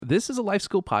This is a Life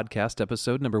School Podcast,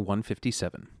 episode number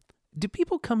 157. Do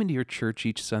people come into your church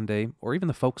each Sunday, or even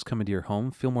the folks come into your home,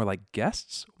 feel more like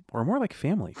guests or more like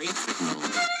family? No,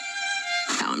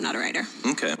 I'm not a writer.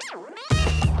 Okay.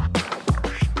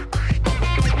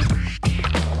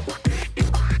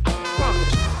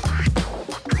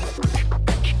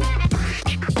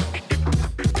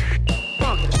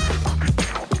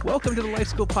 Welcome to the Life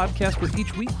School Podcast, where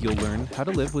each week you'll learn how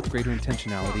to live with greater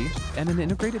intentionality and an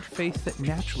integrated faith that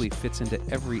naturally fits into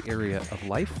every area of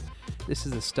life. This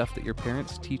is the stuff that your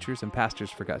parents, teachers, and pastors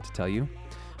forgot to tell you.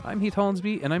 I'm Heath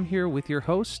Hollinsby, and I'm here with your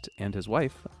host and his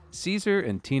wife, Caesar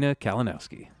and Tina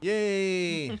Kalinowski.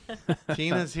 Yay!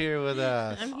 Tina's here with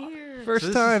us. I'm here.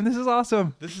 First time. This is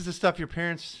awesome. This is the stuff your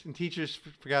parents and teachers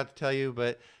forgot to tell you,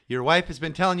 but your wife has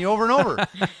been telling you over and over.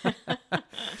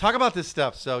 Talk about this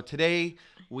stuff. So today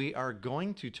we are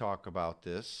going to talk about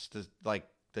this,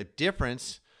 the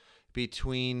difference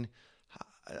between,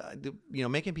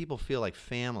 making people feel like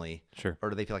family, Sure. or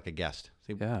do they feel like a guest?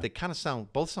 Yeah. They kind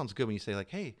of both sounds good when you say like,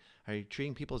 hey, are you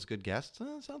treating people as good guests?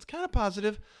 Sounds kind of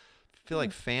positive. Feel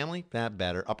like family? That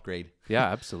better. Upgrade. Yeah,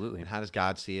 absolutely. And how does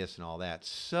God see us and all that?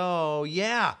 So,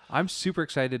 yeah. I'm super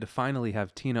excited to finally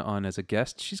have Tina on as a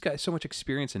guest. She's got so much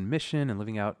experience in mission and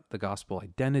living out the gospel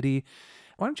identity.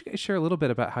 Why don't you guys share a little bit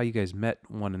about how you guys met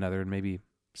one another and maybe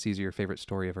Caesar, your favorite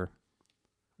story of her?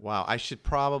 Wow, I should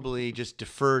probably just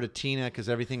defer to Tina because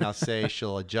everything I'll say,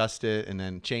 she'll adjust it and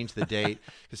then change the date.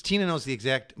 Because Tina knows the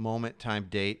exact moment, time,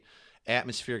 date,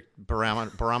 atmospheric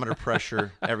barometer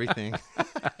pressure, everything.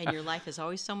 And your life is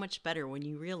always so much better when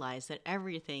you realize that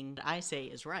everything that I say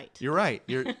is right. You're right.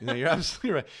 You're absolutely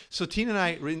right. So Tina and I,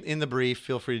 in the brief,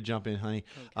 feel free to jump in, honey.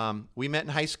 Okay. We met in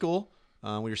high school.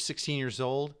 We were 16 years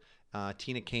old.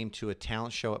 Tina came to a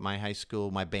talent show at my high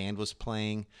school. My band was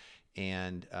playing.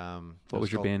 And What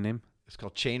was your band name? It's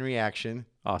called Chain Reaction.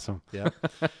 Awesome. Yeah.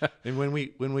 And when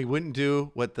we wouldn't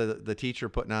do what the teacher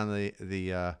putting on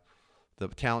the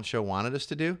talent show wanted us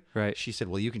to do, Right. she said,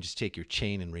 "Well, you can just take your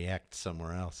chain and react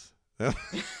somewhere else." Yeah,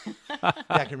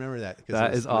 I can remember that.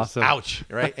 That is awesome. Ouch.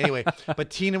 Right. Anyway, but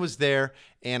Tina was there,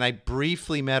 and I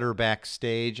briefly met her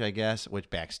backstage. I guess which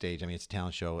backstage? I mean, it's a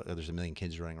talent show. There's a million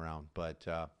kids running around, but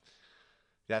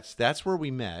that's where we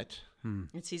met. And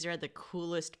Caesar had the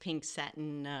coolest pink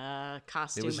satin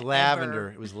costume It was ever. lavender.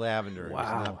 It was lavender. It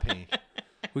Wow. was not pink.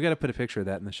 We got to put a picture of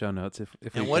that in the show notes. If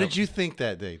And we what don't. did you think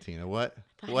that day, Tina? What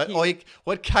you-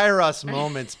 Kairos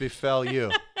moments befell you?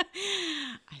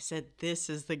 I said, this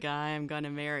is the guy I'm going to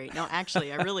marry. No,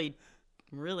 actually, I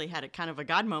really had a kind of a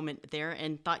God moment there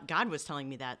and thought God was telling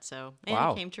me that. So, and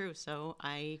Wow. it came true. So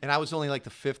I And I was only like the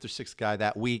fifth or sixth guy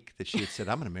that week that she had said,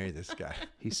 "I'm going to marry this guy."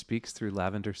 He speaks through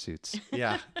lavender suits.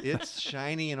 Yeah, it's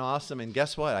shiny and awesome. And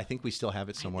guess what? I think we still have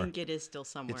it somewhere. think it is still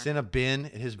somewhere. It's in a bin.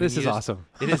 It has been This is used. awesome.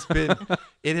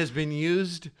 It has been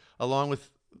used along with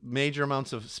major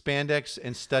amounts of spandex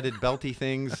and studded belty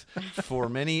things for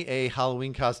many a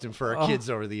Halloween costume for our kids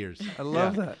over the years. I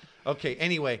love that. Okay.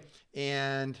 Anyway,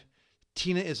 and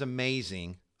Tina is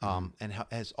amazing, and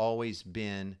has always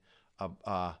been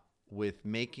with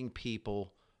making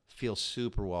people feel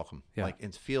super welcome, Yeah.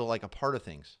 and feel like a part of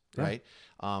things, Yeah. right?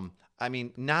 I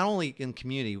mean, not only in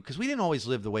community, because we didn't always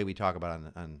live the way we talk about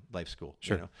on Life School.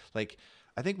 Sure.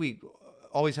 I think we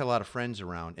always had a lot of friends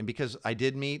around, and because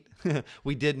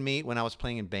we did meet when I was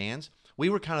playing in bands. We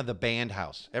were kind of the band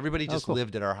house. Everybody just cool.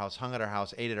 lived at our house, hung at our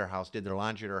house, ate at our house, did their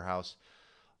laundry at our house.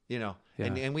 Yeah.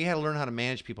 And we had to learn how to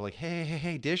manage people like,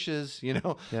 hey, dishes, Yeah.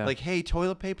 like, hey,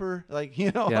 toilet paper,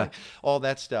 Yeah. like all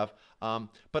that stuff.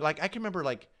 But like, I can remember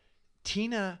like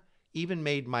Tina even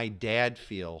made my dad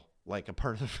feel like a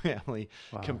part of the family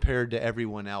compared to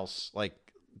everyone else. Like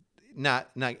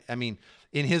I mean,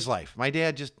 in his life, my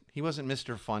dad he wasn't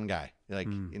Mr. Fun guy.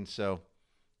 And so,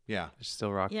 yeah.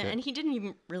 Still rocked Yeah, it. and he didn't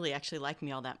even really actually like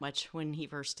me all that much when he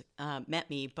first met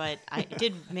me, but I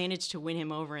did manage to win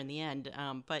him over in the end.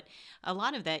 But a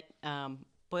lot of that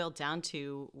boiled down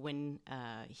to when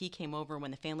he came over,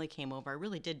 when the family came over, I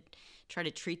really did try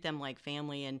to treat them like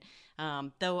family.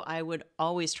 And though I would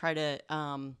always try to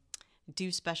do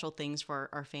special things for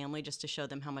our family just to show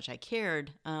them how much I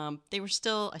cared, I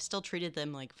still treated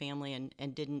them like family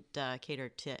and didn't cater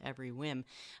to every whim.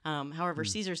 However,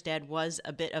 Caesar's dad was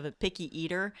a bit of a picky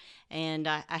eater, and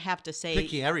I have to say,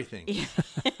 Picky everything.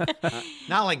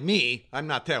 Not like me. I'm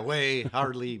not that way,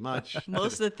 hardly much.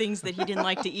 most of the things that he didn't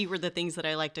like to eat were the things that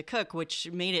I like to cook,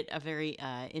 which made it a very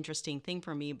interesting thing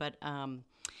for me. But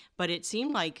it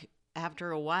seemed like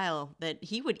after a while that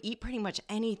he would eat pretty much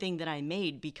anything that I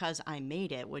made because I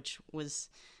made it, which was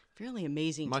fairly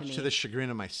amazing to me. Much to the chagrin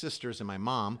of my sisters and my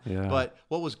mom. Yeah. But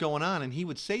what was going on, and he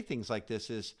would say things like this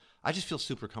is, I just feel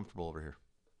super comfortable over here.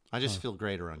 I just feel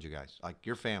great around you guys, like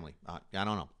your family. I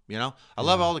don't know, I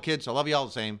love all the kids. I love you all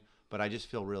the same, but I just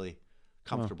feel really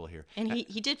comfortable here. And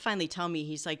he did finally tell me,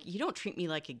 he's like, you don't treat me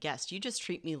like a guest. You just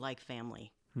treat me like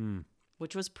family,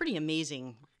 which was pretty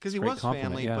amazing. Because he Great was compliment,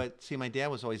 family, yeah. but see, my dad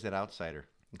was always that outsider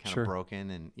and kind Sure. of broken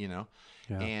and, Yeah.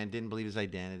 and didn't believe his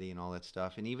identity and all that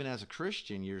stuff. And even as a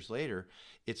Christian years later,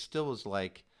 it still was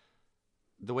like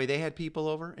the way they had people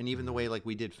over, and even the way like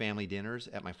we did family dinners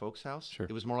at my folks' house. Sure.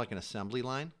 It was more like an assembly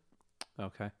line,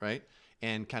 Okay. right?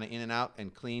 And kind of in and out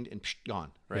and cleaned and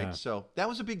gone, right? Yeah. So that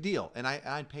was a big deal, and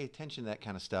I'd pay attention to that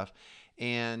kind of stuff,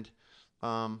 and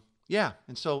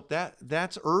and so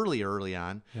that's early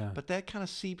on, Yeah. but that kind of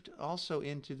seeped also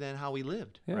into then how we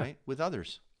lived, Yeah. right, with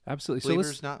others, Absolutely. So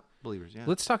believers, not believers. Yeah,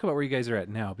 let's talk about where you guys are at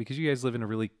now, because you guys live in a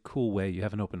really cool way. You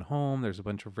have an open home. There's a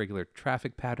bunch of regular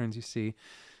traffic patterns you see,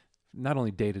 not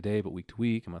only day to day, but week to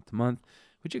week, month to month.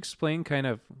 Would you explain kind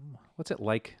of what's it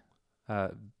like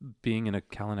being in a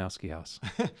Kalinowski house?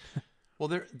 Well,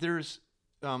 there's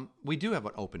we do have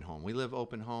an open home. We live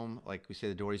open home, like we say,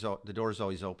 the door is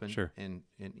always open. Sure. And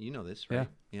you know this, right?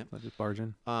 Yeah. Let just barge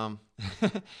in. And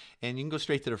you can go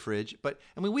straight to the fridge. But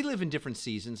I mean, we live in different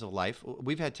seasons of life.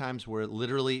 We've had times where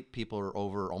literally people are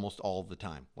over almost all the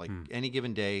time. Like any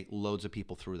given day, loads of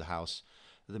people through the house.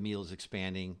 The meal is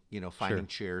expanding. Finding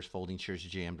chairs, folding chairs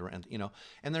jammed around.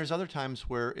 And there's other times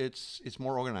where it's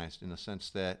more organized in the sense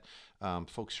that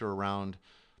folks are around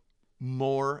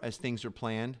more as things are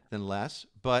planned than less.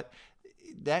 But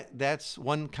that's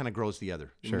one kind of grows the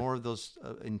other. Sure. More of those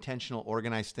intentional,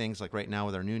 organized things, like right now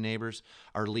with our new neighbors,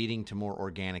 are leading to more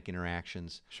organic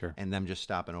interactions. Sure. And them just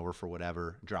stopping over for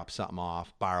whatever, drop something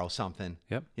off, borrow something.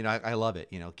 Yep. I love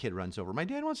it. Kid runs over. My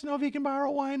dad wants to know if he can borrow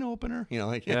a wine opener.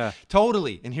 Yeah.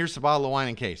 Totally. And here's the bottle of wine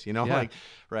in case. Yeah.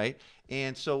 Right.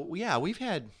 And so yeah, we've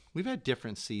had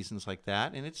different seasons like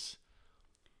that, and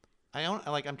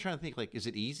I'm trying to think, like, is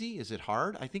it easy? Is it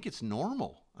hard? I think it's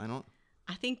normal.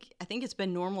 I think it's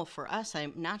been normal for us.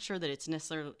 I'm not sure that it's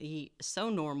necessarily so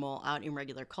normal out in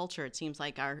regular culture. It seems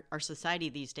like our society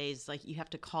these days, like, you have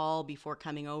to call before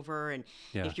coming over, and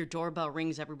if your doorbell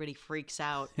rings, everybody freaks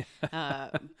out.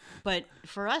 But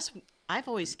for us, I've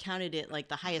always counted it like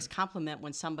the highest compliment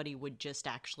when somebody would just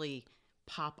actually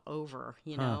pop over,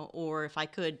 or if I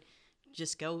could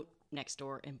just go next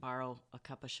door and borrow a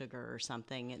cup of sugar or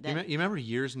something. You remember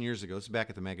years and years ago, this is back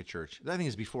at the mega church. I think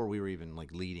it's before we were even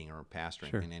like leading or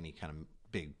pastoring in any kind of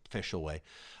big official way.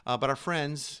 But our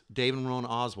friends, Dave and Ramona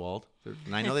Oswald,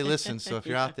 and I know they listen, so if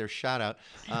you're out there, shout out.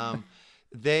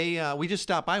 We just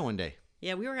stopped by one day.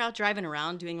 Yeah, we were out driving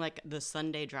around doing like the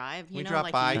Sunday drive. We dropped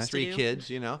like by, you used to 3 do. kids,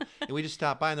 and we just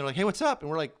stopped by, and they're like, "Hey, what's up?" And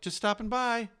we're like, "Just stopping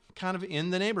by," kind of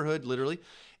in the neighborhood, literally,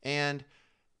 and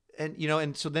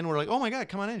so then we're like, "Oh my God,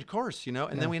 come on in, of course," and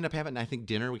then we end up having, I think,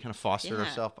 dinner. We kind of fostered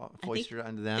ourselves, foisted it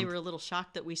onto them. They were a little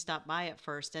shocked that we stopped by at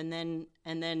first, and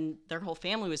then their whole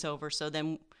family was over. So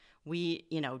then we,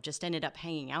 just ended up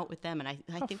hanging out with them, and I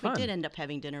think fun. we did end up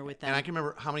having dinner with them. And I can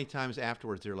remember how many times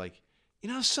afterwards they're like,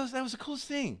 so that was the coolest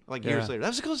thing. Like years later, that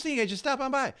was the coolest thing. I just stopped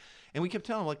on by, and we kept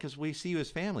telling them, like, because we see you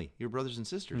as family, your brothers and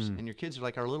sisters, and your kids are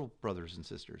like our little brothers and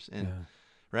sisters, and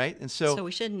right, and so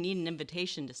we shouldn't need an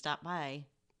invitation to stop by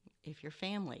if you're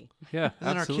family. Yeah, and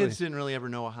then absolutely. our kids didn't really ever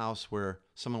know a house where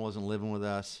someone wasn't living with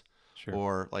us,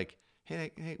 or like,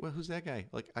 hey, well, who's that guy?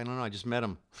 Like, I don't know, I just met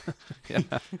him.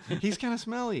 He's kind of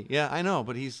smelly. Yeah, I know,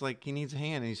 but he's like, he needs a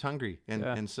hand and he's hungry,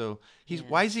 and so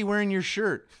why is he wearing your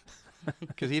shirt?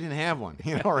 Because he didn't have one,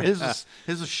 or his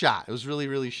was shot. It was really,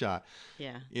 really shot.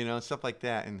 Yeah. Stuff like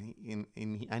that. And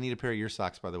I need a pair of your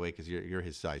socks, by the way, because you're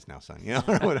his size now, son.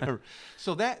 Or whatever.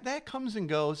 So that comes and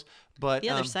goes. But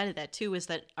the other side of that too is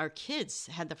that our kids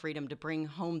had the freedom to bring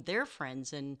home their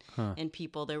friends and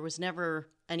people. There was never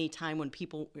any time when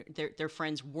people their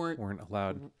friends weren't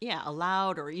allowed. Yeah,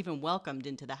 allowed or even welcomed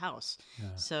into the house. Yeah.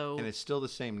 So and it's still the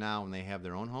same now when they have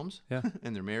their own homes. Yeah.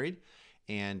 And they're married.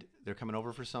 And they're coming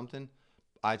over for something,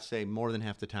 I'd say more than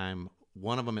half the time,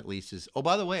 one of them at least is, oh,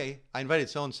 by the way, I invited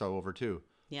so-and-so over too.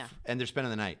 Yeah. And they're spending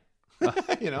the night.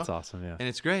 That's awesome, yeah. And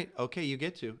it's great. Okay, you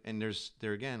get to. And there's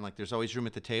always room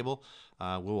at the table.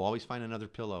 We'll always find another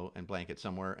pillow and blanket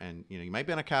somewhere. And, you might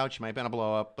be on a couch, you might be on a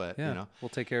blow-up, but, we'll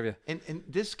take care of you. And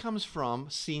this comes from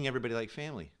seeing everybody like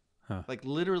family. Huh. Like,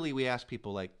 literally, we ask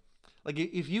people, like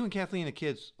if you and Kathleen and the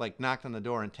kids, like, knocked on the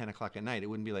door at 10 o'clock at night, it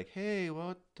wouldn't be like, hey,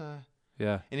 what?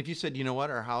 Yeah. And if you said, you know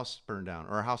what, our house burned down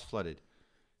or our house flooded,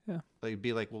 Yeah. Like, it'd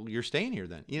be like, well, you're staying here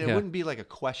then. It Yeah. wouldn't be like a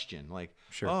question, like,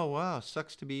 Sure. oh wow,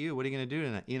 sucks to be you. What are you gonna do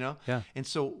tonight? Yeah. And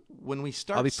so when we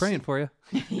start, I'll be praying for you.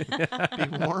 be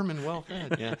warm and well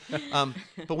fed. Yeah.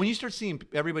 But when you start seeing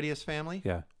everybody as family,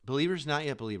 Yeah. believers, not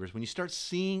yet believers, when you start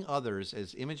seeing others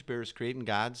as image bearers created in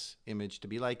God's image to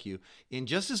be like you, in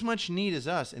just as much need as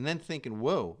us, and then thinking,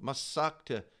 whoa, must suck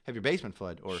to have your basement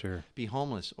flood, or Sure. be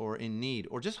homeless, or in need,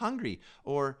 or just hungry,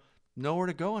 or nowhere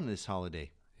to go on this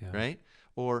holiday, Yeah. right?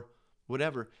 Or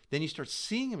whatever. Then you start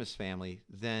seeing them as family,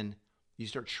 then you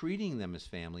start treating them as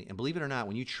family. And believe it or not,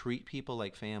 when you treat people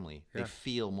like family, Yeah. they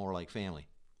feel more like family.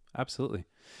 Absolutely.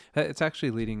 It's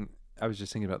actually leading. I was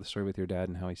just thinking about the story with your dad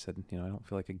and how he said, I don't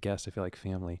feel like a guest. I feel like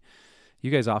family.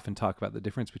 You guys often talk about the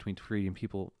difference between treating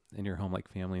people in your home like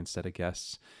family instead of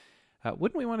guests.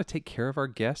 Wouldn't we want to take care of our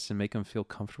guests and make them feel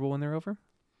comfortable when they're over?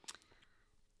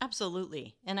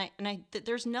 Absolutely, and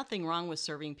there's nothing wrong with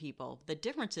serving people. The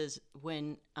difference is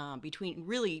when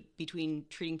between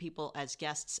treating people as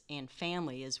guests and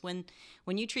family is when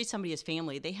you treat somebody as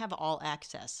family, they have all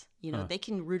access. They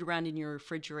can root around in your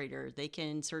refrigerator, they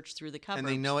can search through the cupboards, And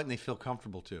they know it and they feel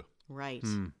comfortable too. Right,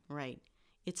 right.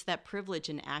 It's that privilege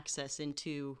and access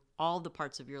into all the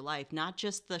parts of your life, not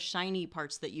just the shiny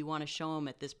parts that you want to show them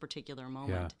at this particular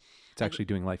moment. Yeah. It's actually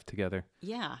doing life together.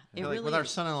 Yeah, it Like really with our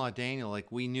is. son-in-law Daniel,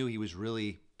 like we knew he was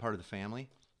really part of the family.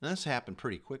 And this happened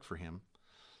pretty quick for him.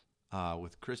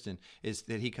 With Kristen, is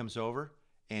that he comes over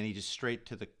and he just straight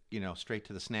to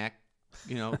the snack,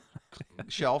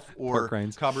 shelf or Pork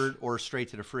rinds. cupboard or straight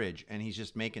to the fridge, and he's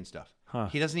just making stuff. Huh.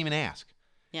 He doesn't even ask.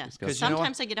 Yeah, goes- 'Cause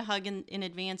sometimes I get a hug in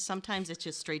advance. Sometimes it's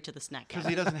just straight to the snack Because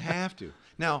cabinet. he doesn't have to.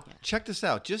 Now, check this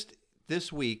out. Just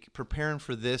this week, preparing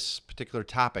for this particular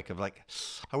topic of like,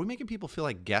 are we making people feel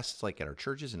like guests, like at our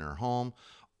churches, in our home,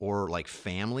 or like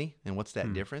family? And what's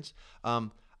that difference?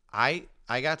 I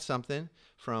got something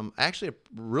from actually a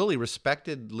really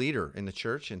respected leader in the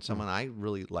church and someone I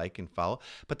really like and follow.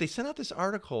 But they sent out this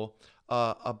article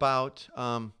about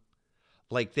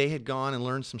like they had gone and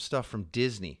learned some stuff from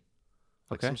Disney.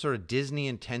 Like Okay. some sort of Disney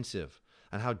intensive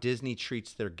on how Disney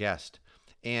treats their guest.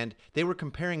 And they were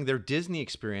comparing their Disney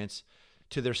experience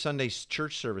to their Sunday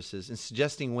church services and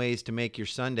suggesting ways to make your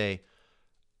Sunday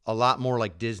a lot more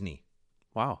like Disney.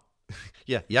 Wow.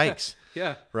 Yeah, yikes.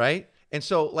 Yeah. Right? And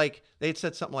so, like, they had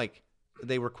said something like,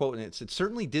 they were quoting it, said,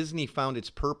 certainly Disney found its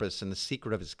purpose and the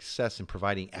secret of its success in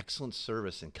providing excellent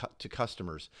service to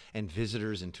customers and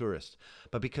visitors and tourists.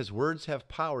 But because words have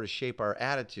power to shape our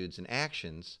attitudes and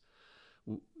actions,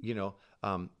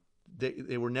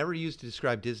 they were never used to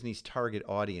describe Disney's target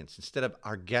audience. Instead of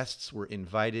our guests were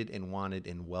invited and wanted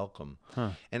and welcome.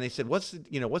 And they said, what's the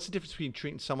difference between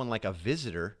treating someone like a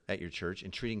visitor at your church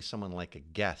and treating someone like a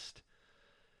guest?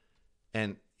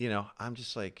 And, I'm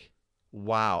just like,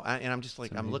 wow. I'm just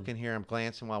like, I'm looking here, I'm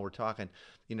glancing while we're talking.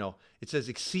 It says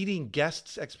exceeding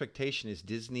guests' expectation is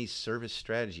Disney's service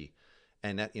strategy.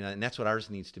 And that, and that's what ours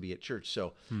needs to be at church.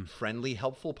 So friendly,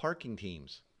 helpful parking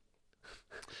teams.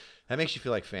 That makes you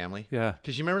feel like family. Yeah.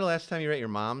 Because you remember the last time you were at your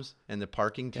mom's and the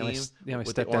parking team? My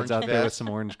with the stepdad's orange out there with vest? some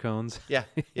orange cones. Yeah.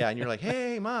 And you're like,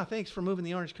 hey, Ma, thanks for moving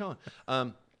the orange cone.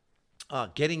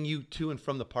 Getting you to and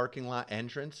from the parking lot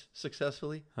entrance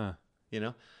successfully. Huh.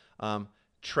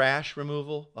 Trash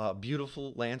removal,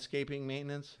 beautiful landscaping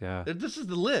maintenance. Yeah. This is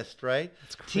the list, right?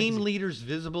 Team leaders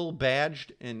visible,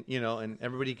 badged, and and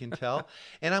everybody can tell.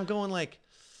 And I'm going like,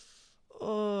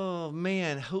 oh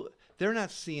man, they're not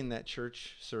seeing that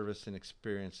church service and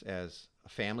experience as a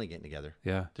family getting together.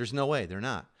 Yeah. There's no way they're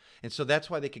not. And so that's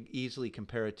why they could easily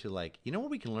compare it to like, what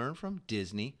we can learn from?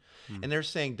 Disney. And they're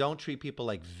saying don't treat people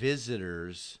like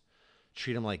visitors,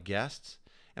 treat them like guests.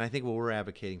 And I think what we're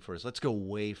advocating for is let's go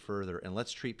way further and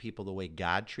let's treat people the way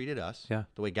God treated us, Yeah.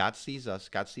 the way God sees us.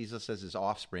 God sees us as his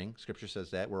offspring. Scripture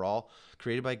says that. We're all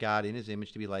created by God in his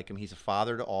image to be like him. He's a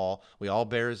father to all. We all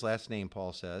bear his last name,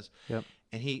 Paul says. Yep.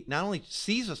 And he not only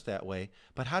sees us that way,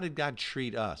 but how did God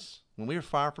treat us? When we were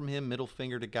far from him, middle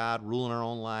finger to God, ruling our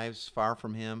own lives, far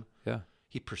from him, Yeah.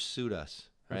 he pursued us,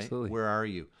 right? Absolutely. Where are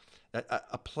you?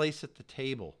 A place at the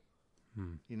table,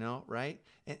 right?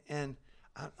 And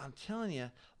I'm telling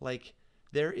you, like,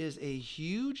 there is a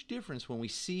huge difference when we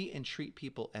see and treat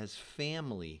people as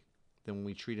family than when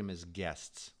we treat them as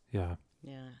guests. Yeah.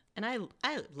 Yeah, and I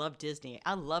love Disney.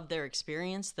 I love their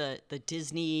experience, the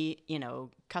Disney,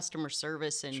 customer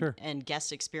service and Sure. and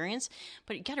guest experience.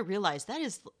 But you got to realize that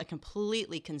is a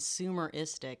completely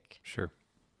consumeristic. Sure.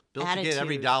 Built to get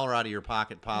every Attitude. dollar out of your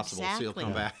pocket possible, so you'll Exactly.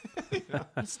 come back.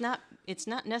 It's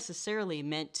not necessarily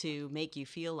meant to make you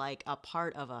feel like a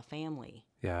part of a family.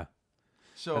 Yeah.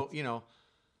 So,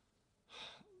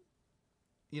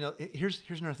 here's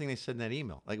another thing they said in that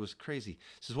email. Like, it was crazy. It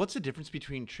says, what's the difference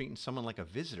between treating someone like a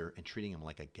visitor and treating them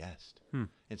like a guest?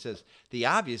 It says, the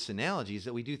obvious analogy is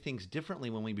that we do things differently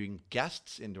when we bring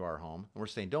guests into our home. And we're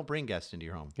saying, don't bring guests into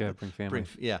your home. Yeah, bring family.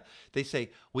 They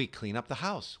say, we clean up the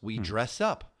house. We dress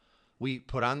up. We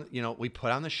put on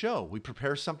the show. We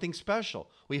prepare something special.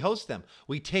 We host them.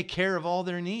 We take care of all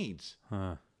their needs.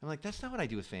 I'm like, that's not what I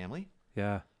do with family.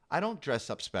 Yeah. I don't dress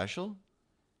up special.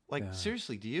 Like,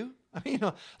 seriously, do you? I mean,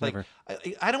 Never.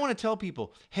 I don't want to tell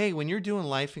people, hey, when you're doing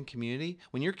life in community,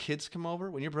 when your kids come over,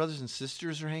 when your brothers and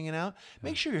sisters are hanging out,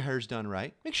 make sure your hair's done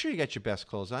right. Make sure you got your best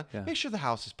clothes on. Yeah. Make sure the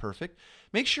house is perfect.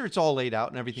 Make sure it's all laid out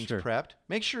and everything's prepped.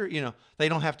 Make sure, they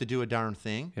don't have to do a darn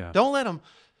thing. Yeah. Don't let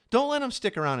them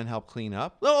stick around and help clean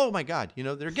up. Oh my God,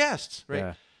 they're guests, right?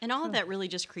 Yeah. And all of that really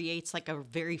just creates like a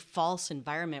very false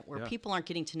environment where people aren't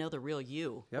getting to know the real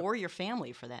you or your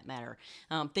family, for that matter.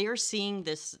 They are seeing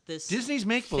this Disney's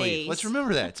make believe. face. Let's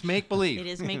remember that it's make believe. It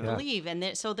is make believe,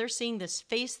 and so they're seeing this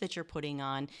face that you're putting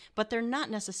on, but they're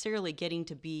not necessarily getting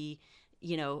to be,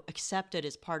 accepted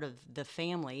as part of the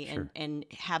family and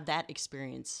have that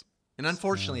experience. And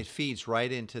unfortunately, it feeds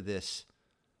right into this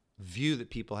view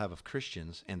that people have of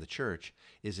Christians and the church.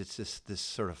 Is it's this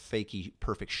sort of fakey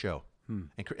perfect show.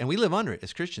 And we live under it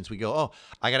as Christians. We go, oh,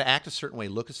 I got to act a certain way,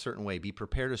 look a certain way, be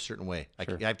prepared a certain way. I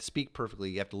have to speak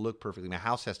perfectly. You have to look perfectly. My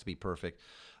house has to be perfect.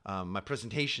 My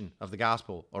presentation of the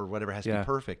gospel or whatever has to be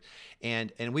perfect.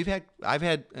 And I've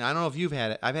had, and I don't know if you've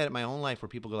had it. I've had it in my own life where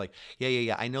people go like,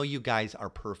 yeah. I know you guys are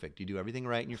perfect. You do everything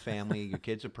right in your family. Your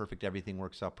kids are perfect. Everything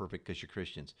works out perfect because you're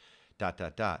Christians. ... But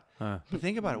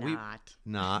think about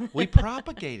it. We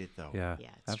propagate it though. Yeah,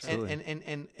 absolutely.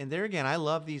 And there again, I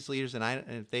love these leaders,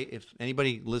 and if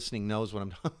anybody listening knows what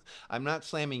I'm not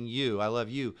slamming you. I love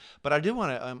you, but I do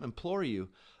want to implore you,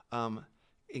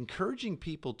 encouraging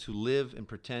people to live and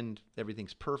pretend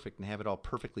everything's perfect and have it all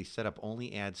perfectly set up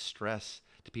only adds stress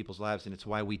to people's lives, and it's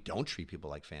why we don't treat people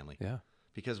like family. Yeah,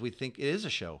 because we think it is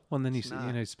a show. Well, and then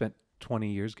you spent 20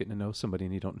 years getting to know somebody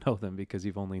and you don't know them because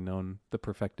you've only known the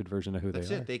perfected version of who That's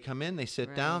they are. That's it. They come in, they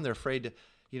sit down, they're afraid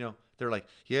to, they're like,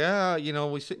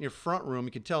 we sit in your front room.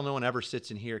 You can tell no one ever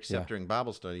sits in here except during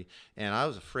Bible study. And I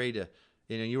was afraid to,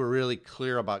 you were really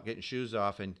clear about getting shoes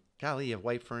off, and golly, you have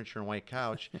white furniture and white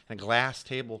couch and a glass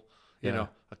table,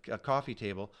 a coffee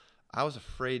table. I was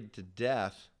afraid to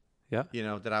death. Yeah.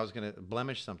 That I was going to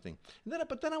blemish something.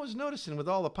 But then I was noticing with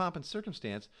all the pomp and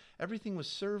circumstance, everything was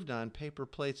served on paper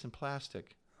plates and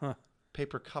plastic.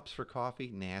 Paper cups for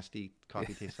coffee, nasty.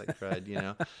 Coffee tastes like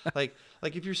crud, Like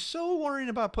if you're so worried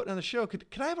about putting on the show, could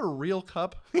I have a real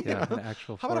cup? An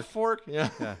actual fork. How about a fork?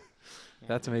 Yeah.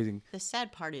 That's amazing. The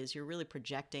sad part is you're really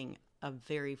projecting a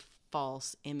very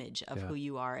false image of who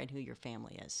you are and who your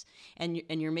family is, and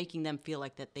you're making them feel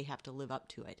like that they have to live up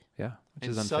to it. Yeah, which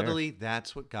is and unfair. subtly,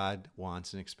 that's what God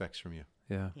wants and expects from you.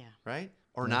 Yeah. Right?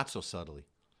 Or not so subtly.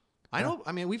 I know.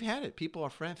 I mean, we've had it. People, our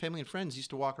family and friends, used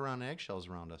to walk around in eggshells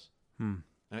around us, and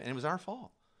it was our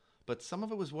fault. But some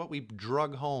of it was what we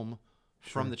drug home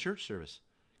from the church service,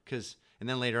 and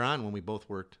then later on when we both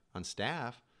worked on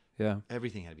staff. Yeah,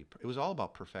 everything had to be. It was all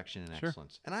about perfection and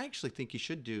excellence. And I actually think you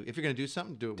should if you're going to do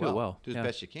something, do it well. Do as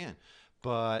best you can.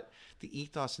 But the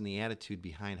ethos and the attitude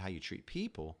behind how you treat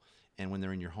people, and when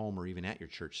they're in your home or even at your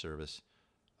church service,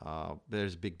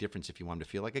 there's a big difference if you want them to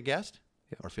feel like a guest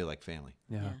or feel like family.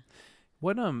 Yeah.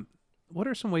 What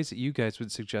are some ways that you guys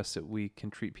would suggest that we can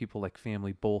treat people like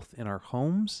family, both in our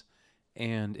homes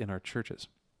and in our churches?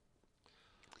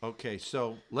 Okay,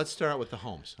 so let's start out with the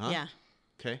homes. Huh? Yeah.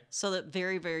 Okay. So the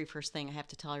very, very first thing I have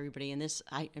to tell everybody, and this,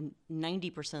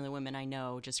 90% of the women I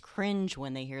know just cringe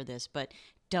when they hear this, but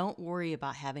don't worry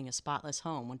about having a spotless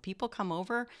home. When people come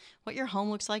over, what your home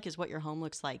looks like is what your home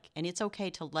looks like, and it's okay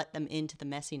to let them into the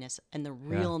messiness and the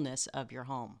realness of your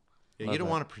home. Yeah, you don't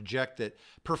want to project that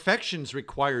perfection's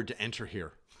required to enter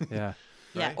here. Yeah.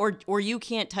 Yeah, right? or you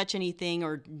can't touch anything,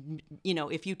 or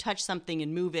if you touch something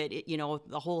and move it,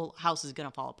 the whole house is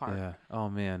gonna fall apart. Yeah. Oh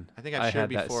man. I think I've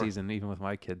shared had before. That season even with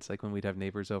my kids. Like when we'd have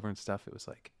neighbors over and stuff, it was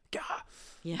like,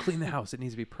 clean the house. It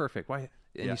needs to be perfect. Why?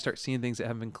 And you start seeing things that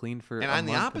haven't been cleaned for. And on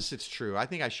the opposite's true. I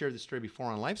think I shared this story before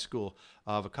on Life School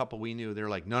of a couple we knew. They're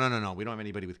like, no, we don't have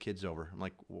anybody with kids over. I'm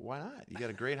like, well, why not? You got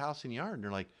a great house and yard. And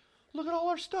they're like, look at all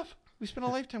our stuff. We spent a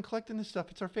lifetime collecting this stuff.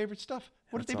 It's our favorite stuff.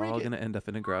 What if they break it? It's all going to end up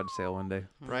in a garage sale one day.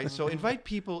 Right? So invite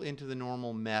people into the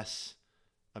normal mess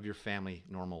of your family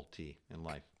normality in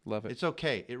life. Love it. It's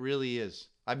okay. It really is.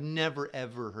 I've never,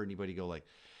 ever heard anybody go like,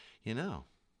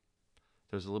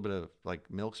 there's a little bit of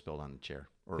like milk spilled on the chair.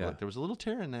 Or like, there was a little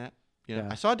tear in that.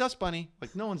 I saw a dust bunny.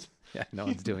 Like no one's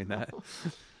doing that.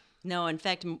 No, in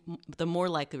fact, the more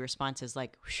likely response is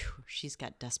like, "Whew, she's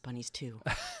got dust bunnies too."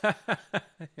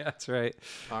 That's right.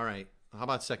 All right. How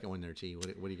about second one there, T?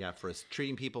 What do you got for us?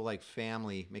 Treating people like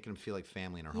family, making them feel like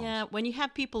family in our homes. Yeah, when you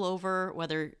have people over,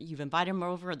 whether you've invited them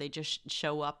over or they just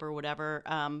show up or whatever,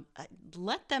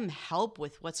 let them help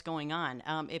with what's going on.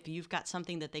 If you've got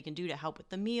something that they can do to help with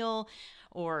the meal,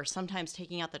 or sometimes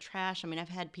taking out the trash. I mean, I've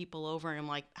had people over and I'm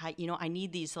like, I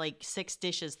need these like 6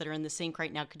 dishes that are in the sink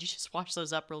right now. Could you just wash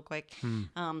those up real quick?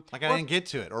 Like I didn't get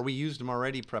to it, or we used them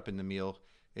already prepping the meal.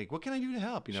 Like, what can I do to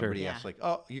help? Sure. Everybody asks, like,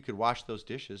 oh, you could wash those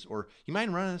dishes, or you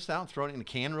mind running this out and throwing it in a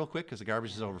can real quick because the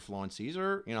garbage is overflowing.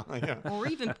 Caesar, Or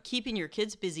even keeping your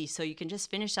kids busy so you can just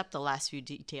finish up the last few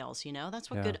details. That's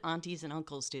what good aunties and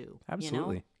uncles do.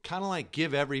 Absolutely. Kind of like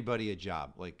give everybody a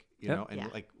job, like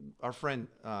like our friend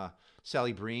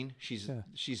Sally Breen.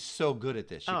 She's so good at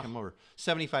this. She come over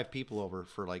 75 people over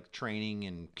for like training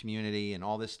and community and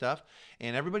all this stuff,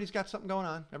 and everybody's got something going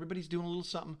on. Everybody's doing a little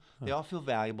something. They all feel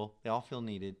valuable. They all feel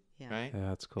needed. Right? Yeah,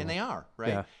 that's cool. And they are,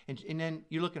 right? Yeah. And then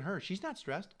you look at her. She's not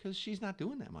stressed because she's not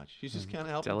doing that much. She's just kind of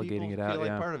helping Delegating people it out, feel like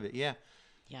yeah. part of it. Yeah.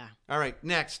 Yeah. All right.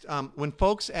 Next, when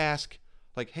folks ask,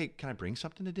 like, "Hey, can I bring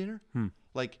something to dinner?"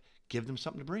 Like, give them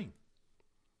something to bring.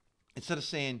 Instead of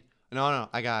saying, "No,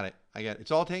 I got it.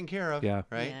 It's all taken care of." Yeah.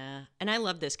 Right. Yeah, and I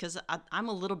love this because I'm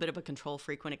a little bit of a control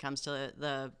freak when it comes to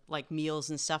the like meals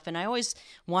and stuff, and I always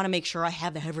want to make sure I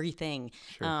have everything.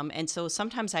 Sure. And so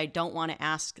sometimes I don't want to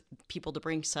ask people to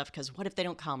bring stuff because what if they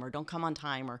don't come or don't come on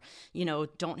time or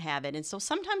don't have it, and so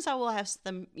sometimes I will ask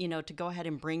them to go ahead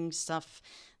and bring stuff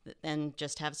and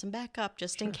just have some backup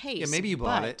just in case. Yeah, maybe you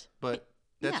bought it, but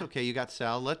that's yeah. okay. You got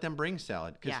salad. Let them bring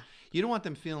salad because you don't want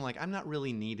them feeling like I'm not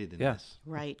really needed in this.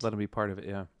 Right. Let them be part of it.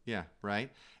 Yeah. Yeah,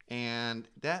 right. And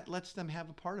that lets them have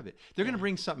a part of it. They're going to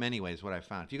bring something anyways, what I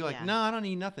found. If you go like, no, I don't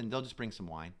need nothing, they'll just bring some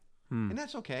wine. And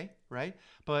that's okay, right?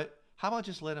 But how about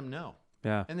just let them know?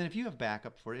 Yeah. And then if you have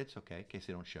backup for it, it's okay in case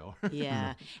they don't show.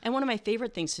 Yeah. And one of my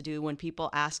favorite things to do when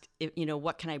people ask,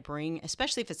 what can I bring,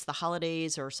 especially if it's the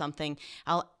holidays or something,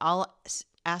 I'll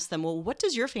ask them, well, what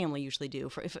does your family usually do?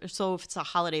 If it's a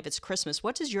holiday, if it's Christmas,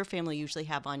 what does your family usually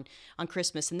have on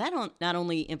Christmas? And that not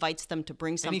only invites them to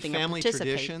bring something Any family or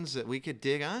participate. traditions that we could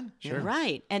dig on? Sure.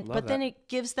 Right. And Love but then that. it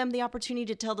gives them the opportunity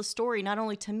to tell the story, not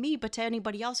only to me, but to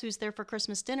anybody else who's there for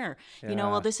Christmas dinner. Yeah.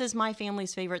 Well, this is my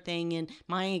family's favorite thing, and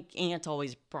my aunt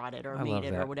always brought it or I made love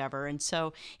it that. or whatever. And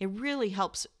so it really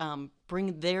helps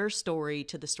bring their story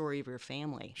to the story of your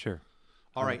family. Sure.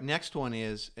 All right, next one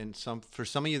is, and for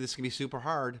some of you this can be super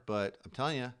hard, but I'm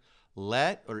telling you,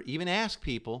 let or even ask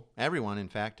people, everyone in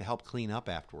fact, to help clean up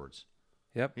afterwards.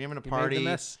 Yep. You're having a You made the party,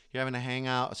 mess. you're having a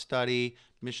hangout, a study,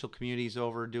 Mitchell community's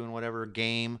over doing whatever,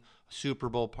 game, Super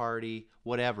Bowl party,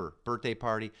 whatever, birthday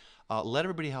party. Let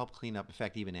everybody help clean up. In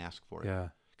fact, even ask for it. Yeah.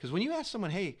 Because when you ask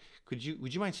someone, hey, would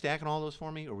you mind stacking all those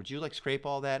for me? Or would you like scrape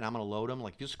all that and I'm going to load them?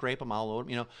 Like if you scrape them, I'll load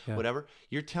them, Yeah. whatever.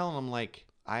 You're telling them like,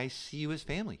 I see you as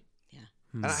family.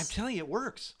 And I'm telling you, it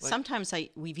works. Like, Sometimes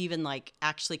we've even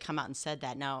actually come out and said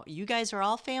that. Now, you guys are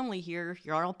all family here.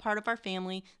 You're all part of our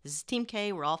family. This is Team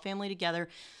K. We're all family together.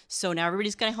 So now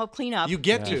everybody's going to help clean up. You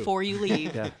get to. before you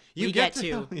leave. Yeah. You get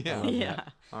to. Yeah. Yeah.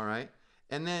 All right.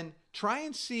 And then try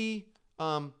and see,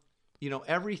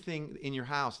 everything in your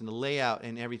house and the layout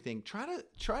and everything. Try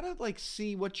to like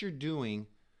see what you're doing.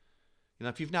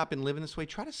 If you've not been living this way,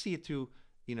 try to see it through,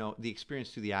 the experience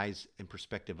through the eyes and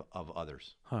perspective of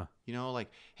others. Huh.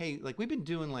 Hey, we've been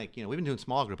doing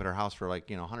small group at our house for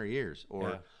 100 years,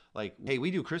 or hey,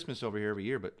 we do Christmas over here every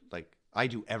year, but I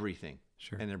do everything.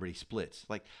 Sure. And everybody splits.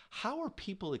 How are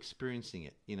people experiencing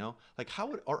it? How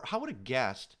would a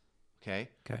guest, okay,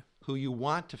 who you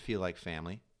want to feel like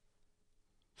family,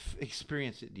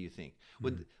 experience it? Do you think?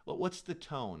 What's the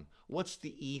tone? What's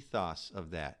the ethos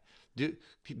of that?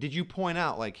 Did you point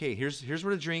out hey, here's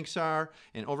where the drinks are,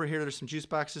 and over here there's some juice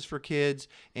boxes for kids,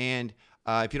 and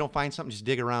if you don't find something, just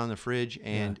dig around in the fridge,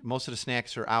 and most of the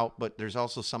snacks are out, but there's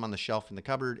also some on the shelf in the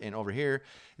cupboard and over here,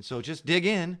 and so just dig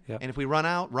in, and if we run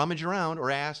out, rummage around or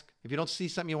ask. If you don't see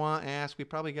something you want, ask. We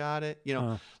probably got it.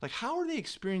 How are they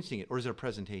experiencing it, or is it a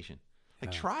presentation?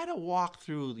 Try to walk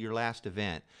through your last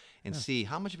event and see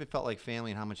how much of it felt like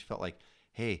family and how much it felt like,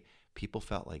 hey, people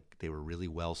felt like they were really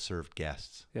well-served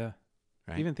guests. Yeah.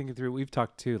 Right? Even thinking through, we've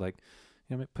talked too,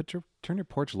 turn your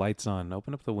porch lights on,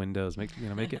 open up the windows, make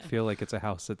it feel like it's a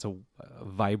house that's a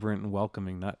vibrant and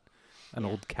welcoming, not an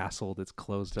old castle that's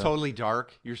closed up. Totally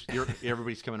dark. You're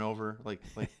everybody's coming over.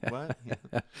 What?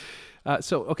 Yeah.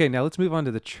 So, okay, now let's move on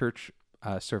to the church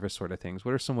service sort of things.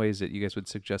 What are some ways that you guys would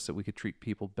suggest that we could treat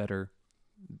people better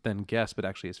than guests, but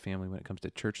actually as family when it comes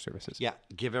to church services. Yeah,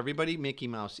 give everybody Mickey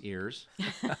Mouse ears.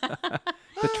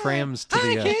 The trams to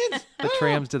the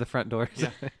trams to the front doors.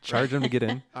 Charge them to get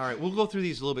in. All right, we'll go through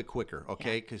these a little bit quicker,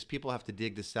 okay? Because people have to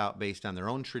dig this out based on their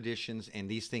own traditions and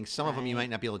these things. Some of them you might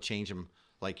not be able to change them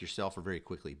like yourself or very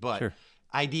quickly, but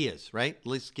ideas, right?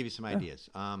 Let's give you some ideas.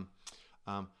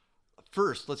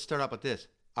 First, let's start out with this.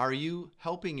 Are you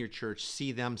helping your church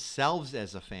see themselves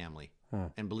as a family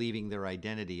and believing their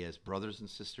identity as brothers and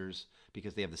sisters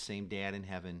because they have the same dad in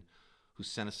heaven who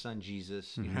sent a son,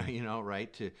 Jesus, you know,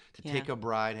 right? To take a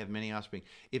bride, have many offspring.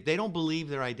 If they don't believe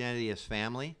their identity as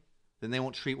family, then they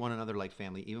won't treat one another like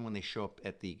family, even when they show up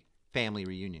at the family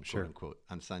reunion, quote unquote,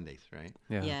 on Sundays, right?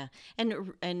 Yeah.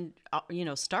 And you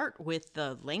know, start with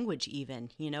the language even,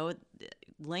 you know,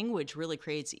 language really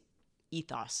creates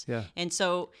ethos. Yeah. And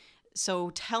so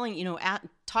telling, you know,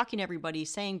 talking to everybody,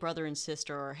 saying brother and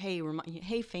sister, or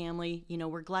hey family, you know,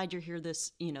 we're glad you're here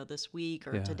this week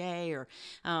or today, or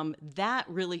that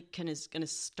really is going to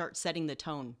start setting the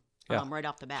tone right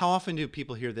off the bat. How often do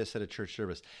people hear this at a church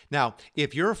service? Now,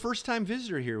 if you're a first-time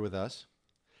visitor here with us,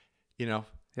 you know,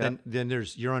 then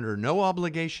you're under no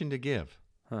obligation to give.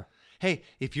 Hey,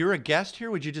 if you're a guest here,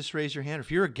 would you just raise your hand?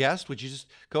 If you're a guest, would you just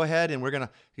go ahead and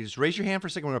you just raise your hand for a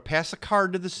second. We're going to pass a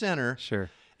card to the center. Sure.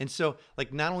 And so,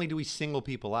 like, not only do we single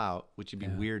people out, which would be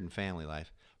weird in family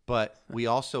life, but we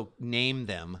also name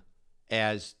them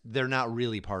as they're not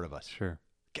really part of us. Sure.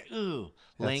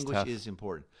 Language is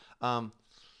important. Are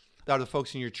the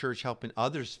folks in your church helping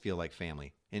others feel like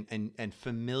family and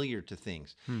familiar to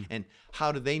things? And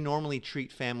how do they normally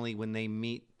treat family when they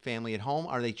meet family at home?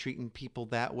 Are they treating people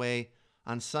that way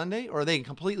on Sunday, or are they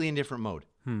completely in different mode?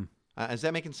 Is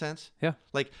that making sense? Yeah.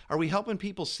 Like, are we helping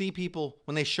people see people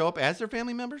when they show up as their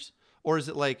family members? Or is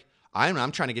it like,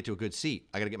 I'm trying to get to a good seat.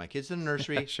 I got to get my kids to the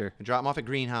nursery and drop them off at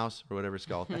Greenhouse or whatever it's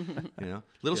called, you know,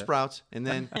 Little Sprouts. And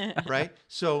then, right?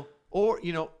 So, or,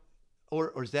 you know,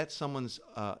 or is that someone's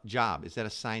job? Is that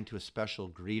assigned to a special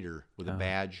greeter with a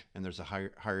badge and there's a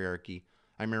hierarchy?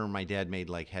 I remember my dad made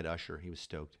like head usher. He was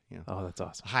stoked. You know, oh, that's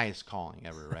awesome. Highest calling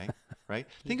ever, right? Right?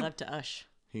 He'd love to ush.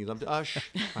 He loved to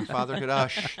ush. My father could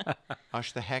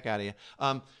ush the heck out of you.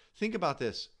 Think about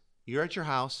this. You're at your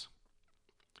house.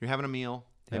 You're having a meal.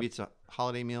 Maybe it's a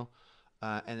holiday meal.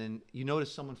 And then you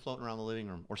notice someone floating around the living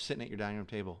room or sitting at your dining room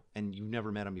table, and you've never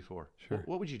met them before. Sure.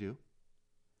 What would you do?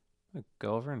 I'd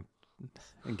go over and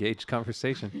engage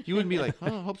conversation. You wouldn't be like, I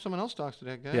hope someone else talks to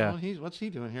that guy. Yeah. Well, what's he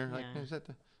doing here? Like, is that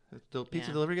the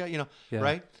pizza delivery guy? You know,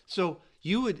 right? So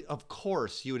you would, of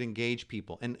course, engage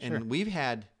people. And we've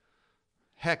had...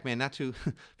 Heck, man, not too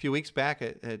a few weeks back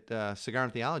at Cigar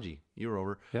and Theology, you were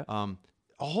over. Yeah.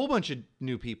 A whole bunch of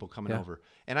new people coming over.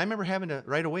 And I remember having to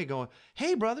right away going,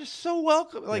 hey, brother, so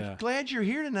welcome. Like, glad you're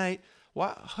here tonight.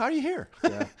 How are you here?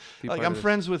 Yeah. Like, I'm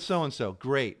friends with so-and-so.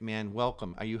 Great, man.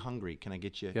 Welcome. Are you hungry? Can I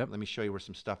get you? Let me show you where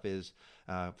some stuff is.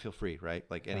 Feel free, right?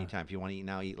 Like, anytime. If you want to eat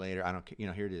now, eat later. I don't care. You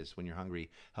know, here it is. When you're hungry,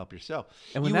 help yourself.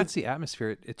 And when that's the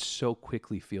atmosphere, it so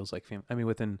quickly feels like family. I mean,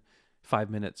 within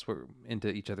 5 minutes, we're into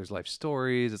each other's life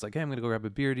stories. It's like, hey, I'm going to go grab a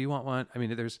beer. Do you want one? I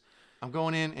mean, I'm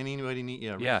going in, and anybody need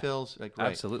refills? Like, right.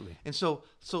 Absolutely. And so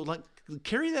like,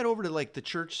 carry that over to like the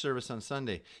church service on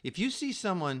Sunday. If you see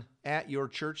someone at your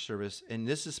church service, and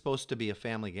this is supposed to be a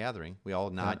family gathering, we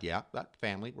all nod, that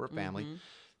family, we're a family.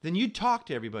 Then you'd talk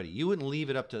to everybody. You wouldn't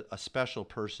leave it up to a special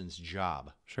person's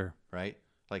job. Sure. Right?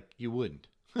 Like, you wouldn't.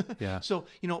 Yeah. So,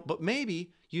 you know, but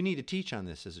maybe you need to teach on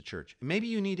this as a church. Maybe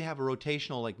you need to have a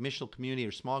rotational, like, missional community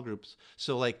or small groups.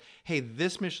 So, like, hey,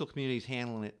 this missional community is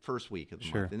handling it first week of the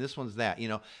month, and this one's that, you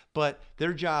know. But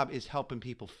their job is helping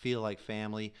people feel like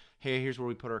family. Hey, here's where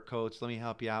we put our coats. Let me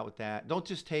help you out with that. Don't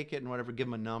just take it and whatever, give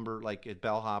them a number, like at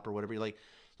Bellhop or whatever. You're like,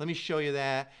 let me show you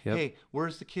that. Hey,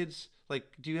 where's the kids? Like,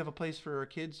 do you have a place for our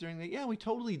kids during the... Yeah, we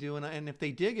totally do. And if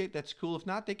they dig it, that's cool. If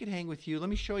not, they could hang with you. Let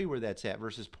me show you where that's at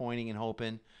versus pointing and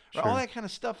hoping. Or all that kind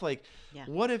of stuff. Like,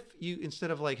 what if you, instead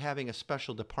of like having a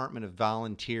special department of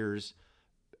volunteers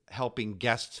helping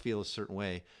guests feel a certain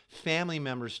way, family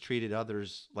members treated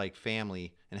others like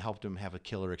family and helped them have a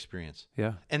killer experience?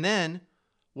 Yeah. And then,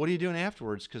 what are you doing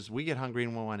afterwards? Because we get hungry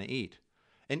and we want to eat.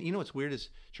 And you know what's weird is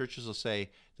churches will say,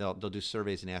 they'll do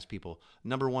surveys and ask people,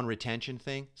 number one retention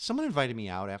thing, someone invited me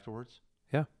out afterwards.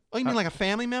 Yeah. Oh, you mean like a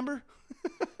family member?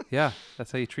 Yeah, that's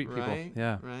how you treat people.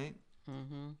 Yeah. Right.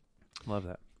 Love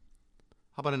that.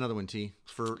 How about another one, T,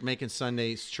 for making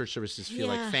Sundays church services feel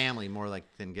like family more like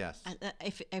than guests?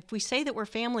 If we say that we're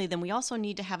family, then we also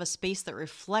need to have a space that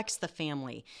reflects the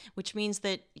family, which means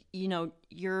that, you know,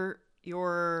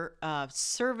 your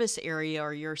service area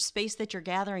or your space that you're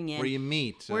gathering in, where you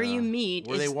meet,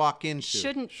 where they walk into,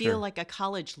 shouldn't feel like a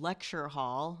college lecture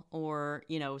hall or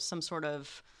some sort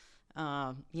of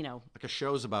like a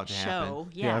show's about to happen. show.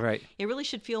 Yeah, right. It really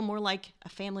should feel more like a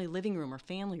family living room or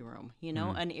family room,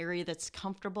 an area that's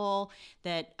comfortable,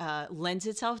 that lends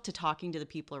itself to talking to the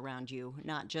people around you,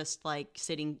 not just like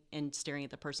sitting and staring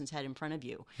at the person's head in front of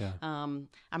you. Yeah.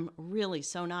 I'm really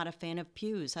so not a fan of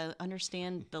pews. I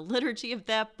understand the liturgy of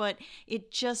that, but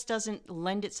it just doesn't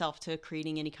lend itself to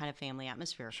creating any kind of family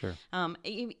atmosphere. Sure.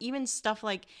 Even stuff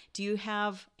like, do you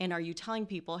have, and are you telling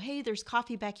people, hey, there's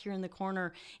coffee back here in the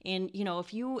corner, and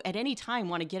if you at any time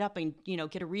want to get up and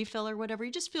get a refill or whatever,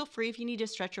 you just feel free. If you need to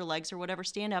stretch your legs or whatever,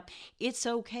 stand up. It's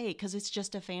okay, because it's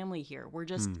just a family here. We're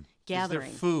just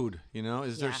gathering. Is there food?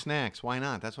 Is there snacks? Why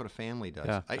not? That's what a family does.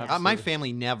 Yeah, my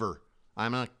family never.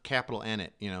 I'm a capital N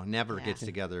it. Never gets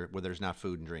together where there's not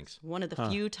food and drinks. One of the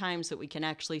few times that we can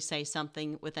actually say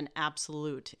something with an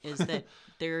absolute is that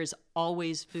there is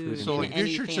always food. So in if your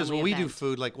any church family says, well, we do event.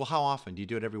 food, like, well, how often? Do you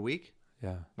do it every week?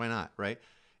 Yeah. Why not, right?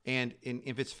 And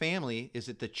if it's family, is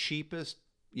it the cheapest,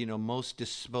 most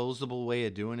disposable way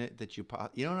of doing it that you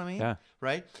know what I mean? Yeah.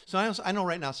 Right? So I know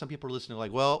right now some people are listening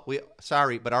like, well,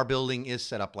 sorry, but our building is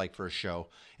set up like for a show,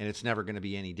 and it's never going to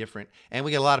be any different. And we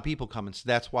get a lot of people coming, so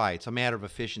that's why. It's a matter of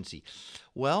efficiency.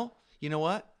 Well, you know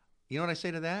what? You know what I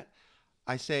say to that?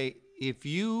 I say, if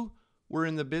you were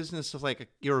in the business of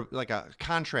you're like a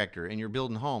contractor and you're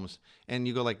building homes, and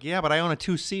you go like, yeah, but I own a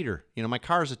 2-seater. My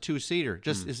car's a 2-seater.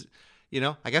 Just is,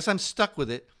 I guess I'm stuck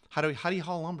with it. How do you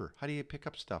haul lumber? How do you pick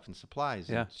up stuff and supplies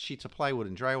and sheets of plywood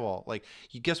and drywall? Like,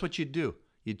 guess what you'd do?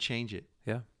 You'd change it.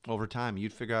 Yeah. Over time,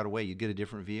 you'd figure out a way. You'd get a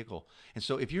different vehicle. And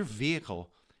so if your vehicle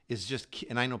is just,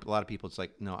 and I know a lot of people, it's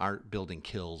like, no, our building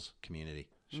kills community.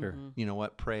 Sure. You know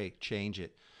what? Pray, change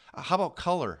it. How about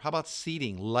color? How about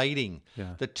seating, lighting,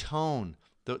 the tone,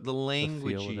 the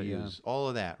language you use, all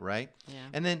of that, right? Yeah.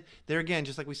 And then there again,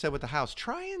 just like we said with the house,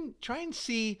 try and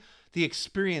see the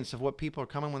experience of what people are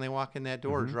coming when they walk in that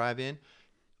door or drive in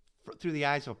through the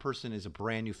eyes of a person is a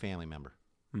brand new family member.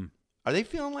 Are they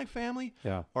feeling like family?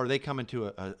 Yeah. Or are they coming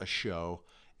to a show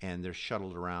and they're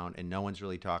shuttled around and no one's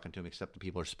really talking to them except the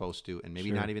people are supposed to, and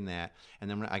maybe not even that. And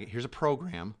then here's a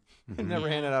program. I never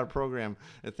handed out a program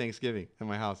at Thanksgiving in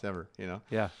my house ever,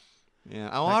 Yeah. Yeah,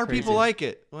 a lot of people like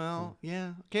it. Well,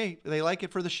 yeah, okay, they like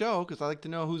it for the show because I like to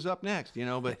know who's up next, But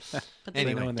they're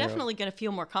anyway, definitely going to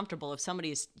feel more comfortable if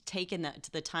somebody's taken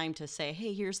the time to say,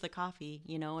 "Hey, here's the coffee,"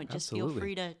 and just feel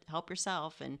free to help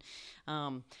yourself.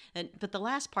 But the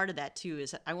last part of that too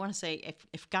is I want to say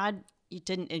if God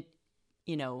didn't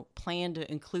plan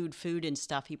to include food and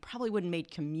stuff, He probably wouldn't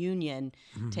made communion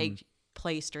take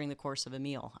place during the course of a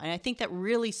meal. And I think that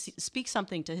really speaks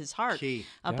something to His heart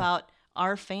about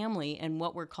our family and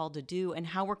what we're called to do and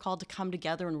how we're called to come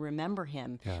together and remember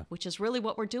Him, which is really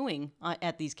what we're doing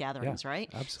at these gatherings, right?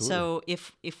 Absolutely. So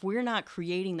if we're not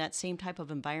creating that same type of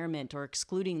environment or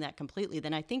excluding that completely,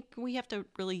 then I think we have to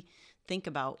really think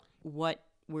about what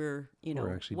we're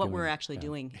actually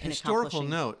doing. And historical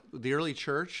note, the early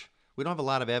church, we don't have a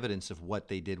lot of evidence of what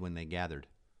they did when they gathered.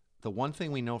 The one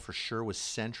thing we know for sure was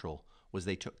central was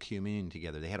they took communion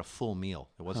together. They had a full meal.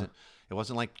 It wasn't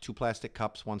like 2 plastic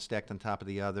cups, one stacked on top of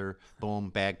the other, boom,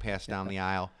 bag passed down the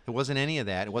aisle. It wasn't any of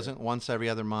that. It wasn't once every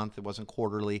other month. It wasn't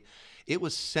quarterly. It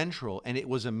was central, and it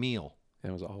was a meal.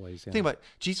 It was always, Think about it.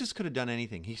 Jesus could have done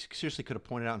anything. He seriously could have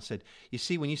pointed out and said, you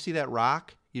see, when you see that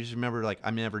rock, you just remember, like,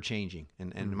 I'm never changing,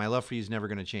 and my love for you is never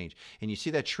going to change. And you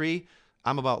see that tree,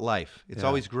 I'm about life. It's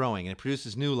always growing, and it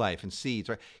produces new life and seeds.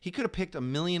 Right? He could have picked a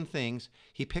million things.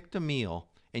 He picked a meal,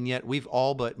 and yet we've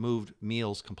all but moved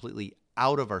meals completely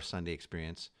out of our Sunday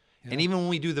experience. Yeah. And even when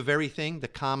we do the very thing, the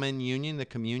common union, the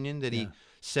communion that He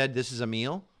said this is a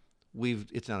meal,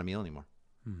 it's not a meal anymore.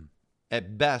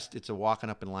 At best, it's a walking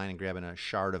up in line and grabbing a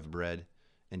shard of bread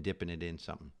and dipping it in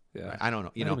something. Yeah. Right? I don't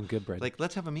know. Not even good bread. Like,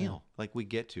 let's have a meal. Like we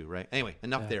get to, right? Anyway,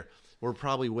 enough there. We're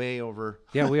probably way over.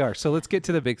 Yeah, we are. So let's get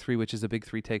to the big three, which is the big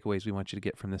 3 takeaways we want you to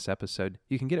get from this episode.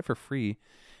 You can get it for free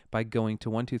by going to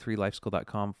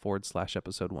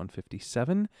 123lifeschool.com/episode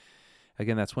 157.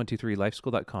 Again, that's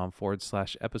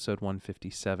 123lifeschool.com/episode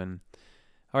 157.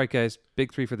 All right, guys,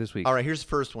 big 3 for this week. All right, here's the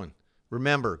first one.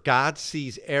 Remember, God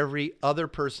sees every other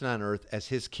person on earth as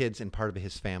His kids and part of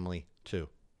His family too.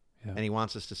 Yeah. And He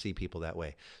wants us to see people that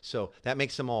way. So that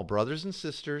makes them all brothers and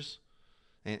sisters.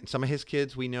 And some of His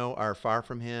kids we know are far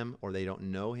from Him, or they don't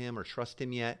know Him or trust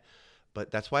Him yet. But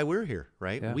that's why we're here,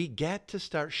 right? Yeah. We get to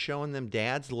start showing them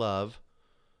Dad's love,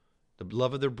 the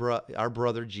love of our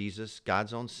brother Jesus,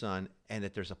 God's own Son, and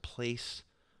that there's a place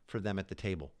for them at the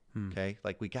table. Okay,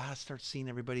 like we gotta start seeing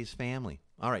everybody's family.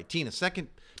 All right, Tina, second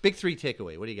big 3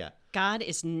 takeaway. What do you got? God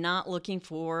is not looking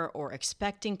for or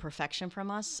expecting perfection from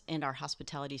us and our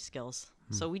hospitality skills.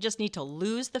 So we just need to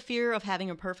lose the fear of having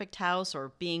a perfect house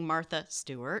or being Martha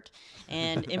Stewart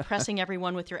and impressing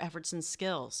everyone with your efforts and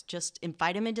skills. Just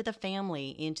invite them into the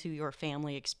family, into your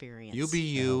family experience. You be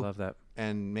you. I love that.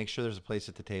 And make sure there's a place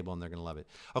at the table and they're going to love it.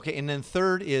 Okay, and then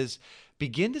third is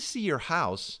begin to see your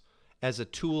house as a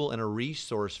tool and a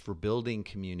resource for building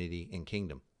community and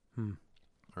kingdom. All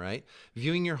right?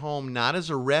 Viewing your home not as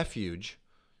a refuge,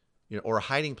 or a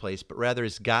hiding place, but rather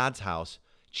as God's house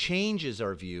changes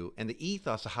our view and the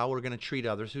ethos of how we're going to treat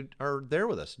others who are there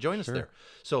with us. Join us there.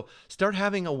 So start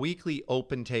having a weekly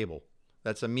open table.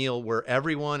 That's a meal where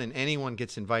everyone and anyone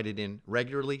gets invited in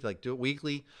regularly, like do it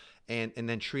weekly, and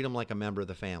then treat them like a member of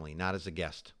the family, not as a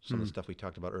guest. Some of the stuff we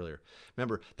talked about earlier.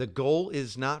 Remember, the goal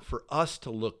is not for us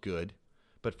to look good,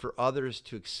 but for others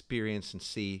to experience and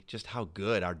see just how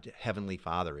good our Heavenly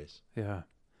Father is. Yeah,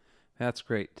 that's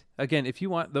great. Again, if you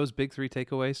want those big 3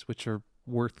 takeaways, which are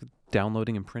worth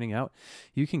downloading and printing out,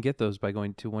 you can get those by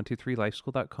going to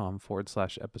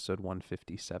 123lifeschool.com/episode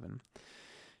 157.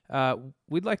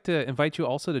 We'd like to invite you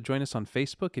also to join us on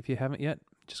Facebook. If you haven't yet,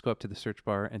 just go up to the search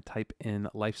bar and type in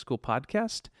Life School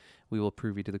Podcast. We will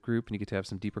approve you to the group, and you get to have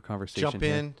some deeper conversation. Jump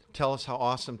in, tell us how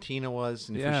awesome Tina was,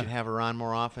 and if we should have her on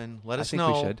more often. Let us know.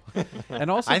 I think we should. And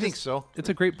also, I think so. It's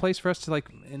a great place for us to,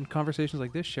 in conversations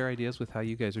like this, share ideas with how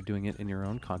you guys are doing it in your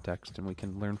own context, and we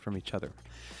can learn from each other.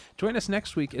 Join us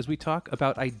next week as we talk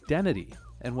about identity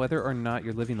and whether or not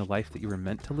you're living the life that you were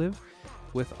meant to live,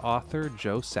 with author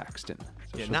Joe Saxton.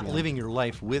 So not living your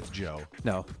life with Joe.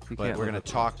 No, you but can't. We're going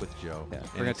to talk with Joe. Yeah,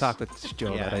 we're going to talk with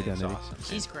Joe about identity. Awesome.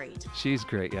 She's great. She's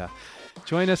great, yeah.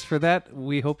 Join us for that.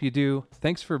 We hope you do.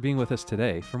 Thanks for being with us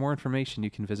today. For more information,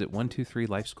 you can visit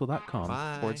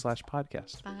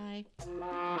 123lifeschool.com/podcast. Bye.